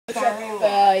What's up,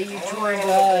 YouTube?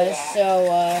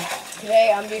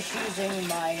 Today I'm just using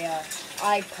my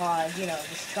iPod,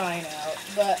 just trying out.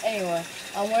 But anyway,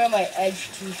 I'm wearing my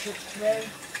Edge t-shirt today.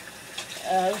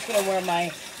 I'm just gonna wear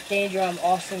my Danger I'm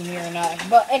Awesome here or not.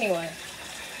 But anyway,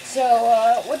 so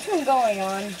what's been going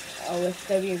on with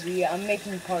WWE? I'm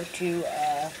making part 2.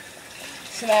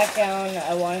 SmackDown,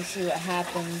 I want to see what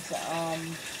happens.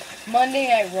 Monday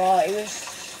Night Raw, it was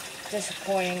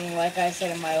disappointing, like I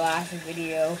said in my last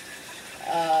video.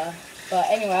 But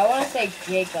anyway, I want to thank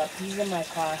Jacob. He's in my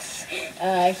class.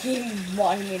 He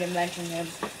wanted me to mention him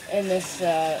in these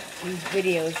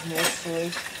videos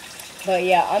mostly. But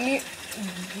yeah, you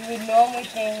would normally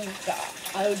think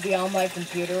I would be on my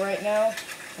computer right now,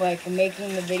 like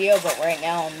making the video, but right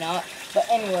now I'm not. But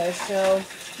anyway, so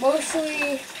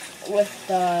mostly with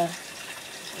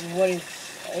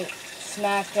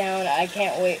SmackDown, I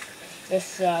can't wait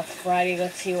this Friday.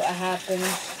 Let's see what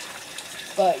happens.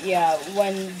 But yeah,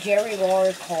 when Jerry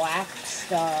Lawler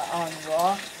collapsed on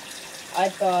Raw, I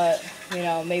thought,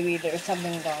 maybe there's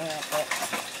something going on. But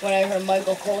when I heard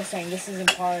Michael Cole saying this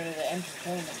isn't part of the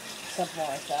entertainment, something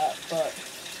like that, but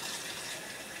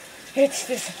it's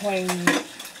disappointing.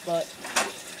 But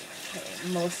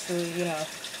mostly, yeah.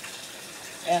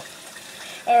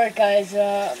 Alright guys,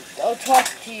 I'll talk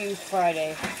to you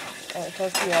Friday. I'll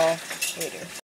talk to you all later.